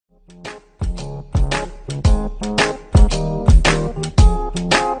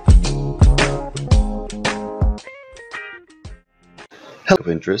of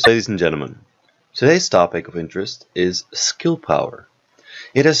interest, ladies and gentlemen. Today's topic of interest is skill power.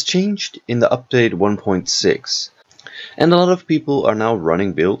 It has changed in the update 1.6, and a lot of people are now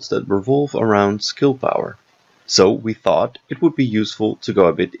running builds that revolve around skill power. So we thought it would be useful to go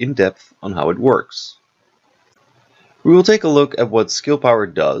a bit in depth on how it works. We will take a look at what skill power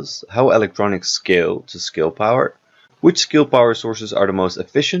does, how electronics scale to skill power, which skill power sources are the most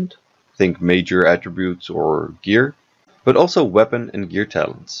efficient, think major attributes or gear, but also weapon and gear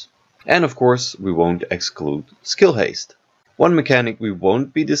talents. And of course, we won't exclude skill haste. One mechanic we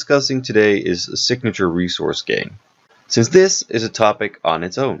won't be discussing today is a signature resource gain, since this is a topic on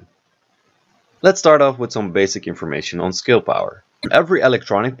its own. Let's start off with some basic information on skill power. Every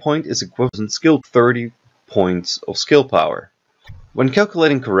electronic point is equivalent to 30 points of skill power. When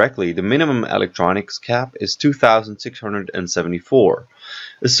calculating correctly, the minimum electronics cap is 2674,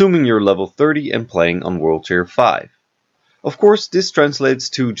 assuming you're level 30 and playing on World Tier 5. Of course, this translates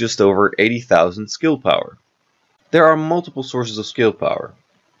to just over 80,000 skill power. There are multiple sources of skill power.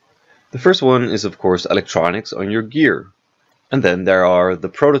 The first one is of course electronics on your gear. And then there are the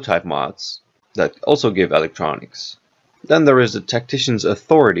prototype mods that also give electronics. Then there is the Tactician's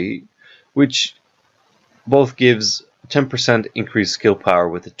Authority, which both gives 10% increased skill power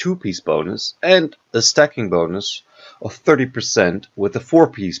with a 2-piece bonus and a stacking bonus of 30% with a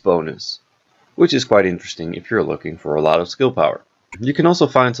 4-piece bonus, which is quite interesting if you're looking for a lot of skill power. You can also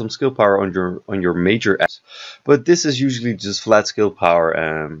find some skill power on your major apps, but this is usually just flat skill power,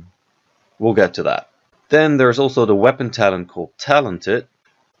 and we'll get to that. Then there's also the weapon talent called Talented,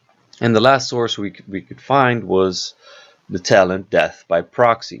 and the last source we could find was the talent Death by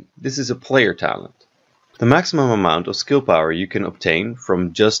Proxy. This is a player talent. The maximum amount of skill power you can obtain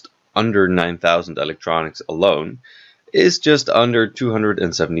from just under 9,000 electronics alone is just under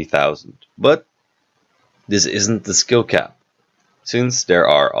 270,000, but this isn't the skill cap, since there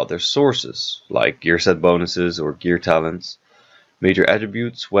are other sources like gear set bonuses or gear talents, major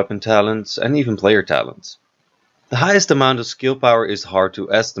attributes, weapon talents, and even player talents. The highest amount of skill power is hard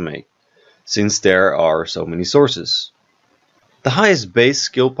to estimate, since there are so many sources. The highest base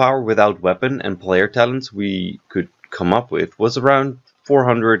skill power without weapon and player talents we could come up with was around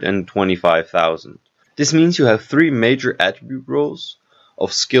 425,000. This means you have 3 major attribute rolls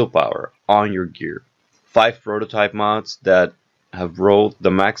of skill power on your gear, 5 prototype mods that have rolled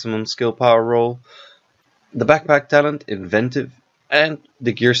the maximum skill power roll, the backpack talent Inventive, and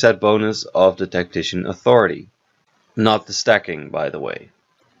the gear set bonus of the Tactician Authority. Not the stacking, by the way.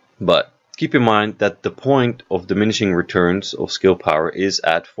 But keep in mind that the point of diminishing returns of skill power is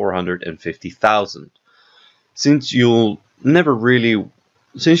at 450,000. Since you will never really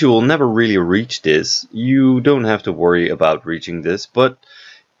reach this, you don't have to worry about reaching this, but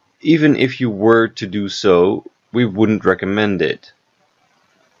even if you were to do so, we wouldn't recommend it.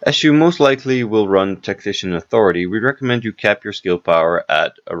 As you most likely will run Tactician Authority, we recommend you cap your skill power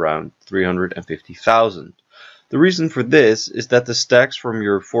at around 350,000. The reason for this is that the stacks from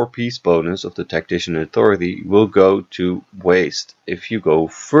your 4-piece bonus of the Tactician Authority will go to waste if you go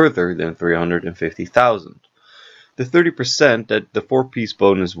further than 350,000. The 30% that the 4-piece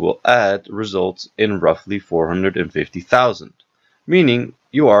bonus will add results in roughly 450,000, meaning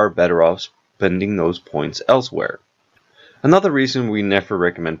you are better off spending those points elsewhere. Another reason we never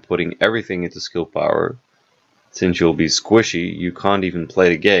recommend putting everything into skill power, since you'll be squishy, you can't even play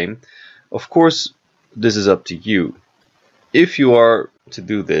the game. Of course, this is up to you. If you are to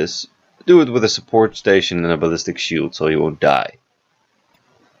do this, do it with a support station and a ballistic shield so you won't die.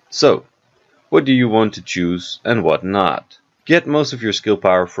 So, what do you want to choose and what not? Get most of your skill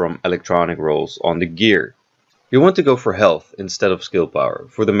power from electronic rolls on the gear. You want to go for health instead of skill power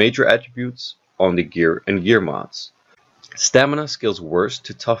for the major attributes on the gear and gear mods. Stamina scales worse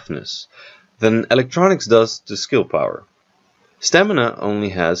to toughness than electronics does to skill power. Stamina only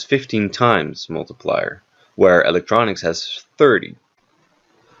has 15 times multiplier, where electronics has 30.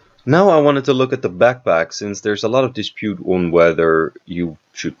 Now I wanted to look at the backpack, since there's a lot of dispute on whether you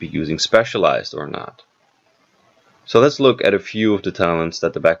should be using Specialized or not. So let's look at a few of the talents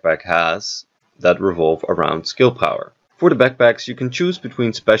that the backpack has that revolve around skill power. For the backpacks you can choose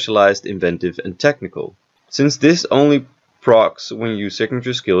between Specialized, Inventive, and Technical, since this only procs when your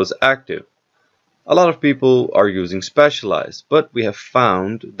signature skill is active. A lot of people are using Specialized, but we have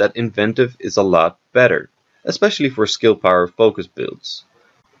found that Inventive is a lot better, especially for skill power focus builds.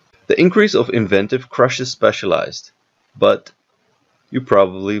 The increase of Inventive crushes Specialized, but you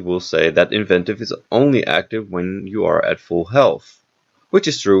probably will say that Inventive is only active when you are at full health, which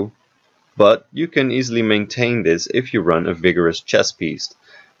is true, but you can easily maintain this if you run a vigorous chest piece,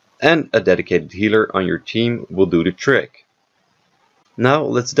 and a dedicated healer on your team will do the trick. Now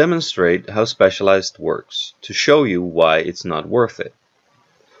let's demonstrate how Specialized works to show you why it's not worth it.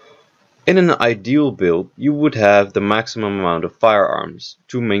 In an ideal build, you would have the maximum amount of firearms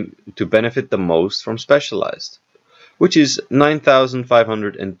to benefit the most from Specialized, which is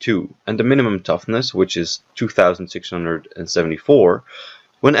 9,502, and the minimum toughness, which is 2,674.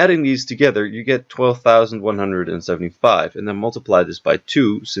 When adding these together, you get 12,175, and then multiply this by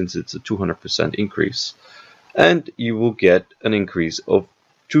 2 since it's a 200% increase, and you will get an increase of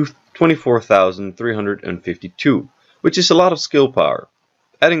 24,352, which is a lot of skill power.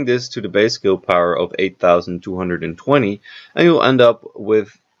 Adding this to the base skill power of 8,220, and you'll end up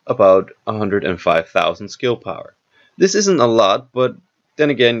with about 105,000 skill power. This isn't a lot, but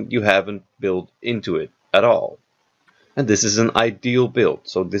then again, you haven't built into it at all. And this is an ideal build,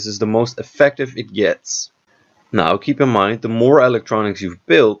 so this is the most effective it gets. Now keep in mind, the more electronics you've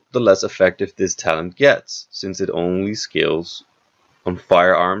built, the less effective this talent gets, since it only scales on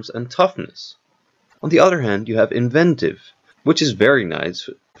firearms and toughness. On the other hand, you have Inventive, which is very nice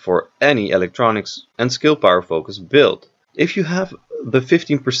for any electronics and skill power focused build. If you have the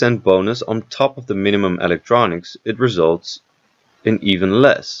 15% bonus on top of the minimum electronics, it results in even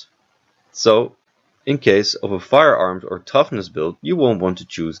less. So, in case of a firearms or toughness build, you won't want to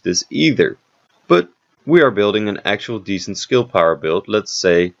choose this either. But we are building an actual decent skill power build. Let's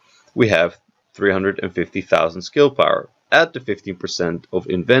say we have 350,000 skill power. Add the 15% of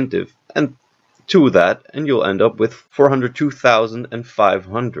Inventive and to that, and you'll end up with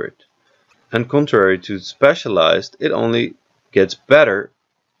 402,500. And contrary to Specialized, it only gets better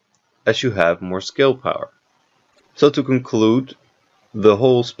as you have more skill power. So to conclude the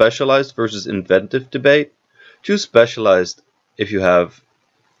whole Specialized versus Inventive debate, choose Specialized if you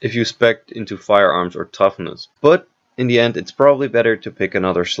spec into firearms or toughness. But in the end, it's probably better to pick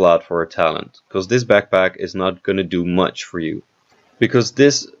another slot for a talent, because this backpack is not going to do much for you. Because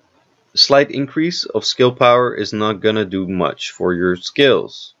this slight increase of skill power is not going to do much for your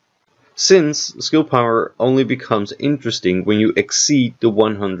skills, since skill power only becomes interesting when you exceed the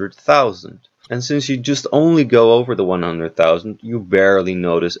 100,000. And since you just only go over the 100,000, you barely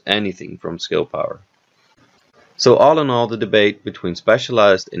notice anything from skill power. So all in all, the debate between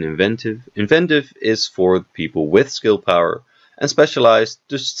Specialized and Inventive. Inventive is for people with skill power, and Specialized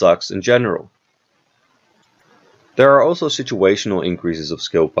just sucks in general. There are also situational increases of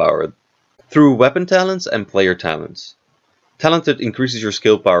skill power through weapon talents and player talents. Talented increases your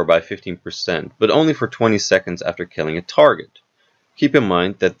skill power by 15%, but only for 20 seconds after killing a target. Keep in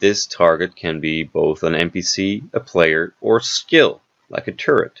mind that this target can be both an NPC, a player, or skill, like a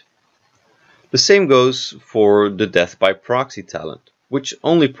turret. The same goes for the Death by Proxy talent, which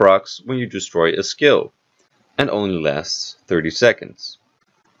only procs when you destroy a skill, and only lasts 30 seconds.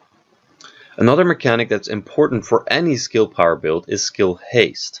 Another mechanic that's important for any skill power build is Skill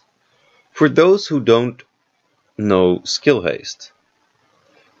Haste. For those who don't know Skill Haste,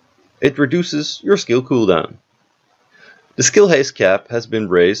 it reduces your skill cooldown. The Skill Haste cap has been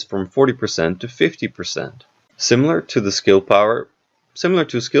raised from 40% to 50%. Similar to skill power,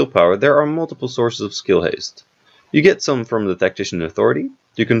 there are multiple sources of Skill Haste. You get some from the Tactician Authority.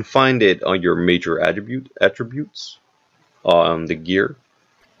 You can find it on your major attributes on the gear.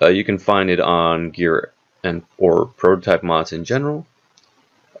 You can find it on gear or prototype mods in general.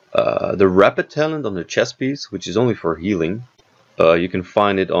 The Rapid talent on the chest piece, which is only for healing. You can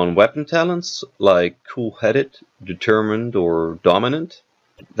find it on weapon talents like Cool-Headed, Determined, or Dominant.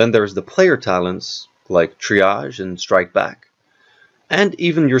 Then there's the player talents like Triage and Strike Back. And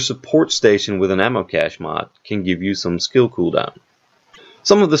even your support station with an ammo cache mod can give you some skill cooldown.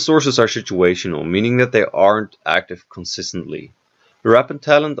 Some of the sources are situational, meaning that they aren't active consistently. The Rapid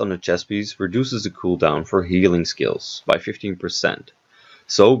talent on the chest piece reduces the cooldown for healing skills by 15%.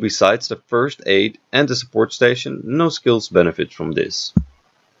 So besides the first aid and the support station, no skills benefit from this.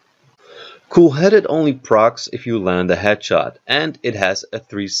 Cool-Headed only procs if you land a headshot, and it has a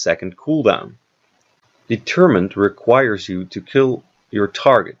 3-second cooldown. Determined requires you to kill your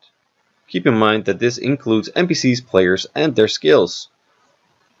target. Keep in mind that this includes NPCs, players, and their skills.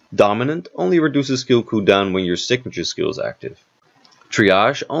 Dominant only reduces skill cooldown when your signature skill is active.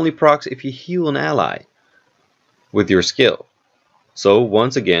 Triage only procs if you heal an ally with your skill. So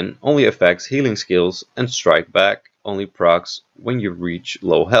once again, only affects healing skills, and Strike Back only procs when you reach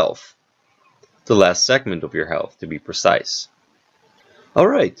low health. The last segment of your health, to be precise.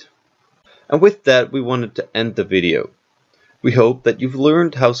 Alright, and with that we wanted to end the video. We hope that you've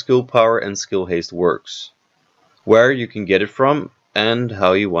learned how skill power and skill haste works, where you can get it from, and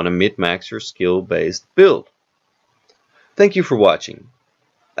how you want to min-max your skill-based build. Thank you for watching.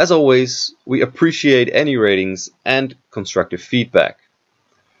 As always, we appreciate any ratings and constructive feedback.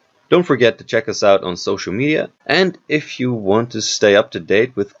 Don't forget to check us out on social media, and if you want to stay up to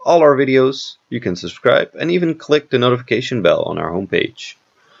date with all our videos, you can subscribe and even click the notification bell on our homepage.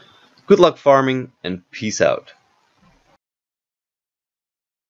 Good luck farming, and peace out.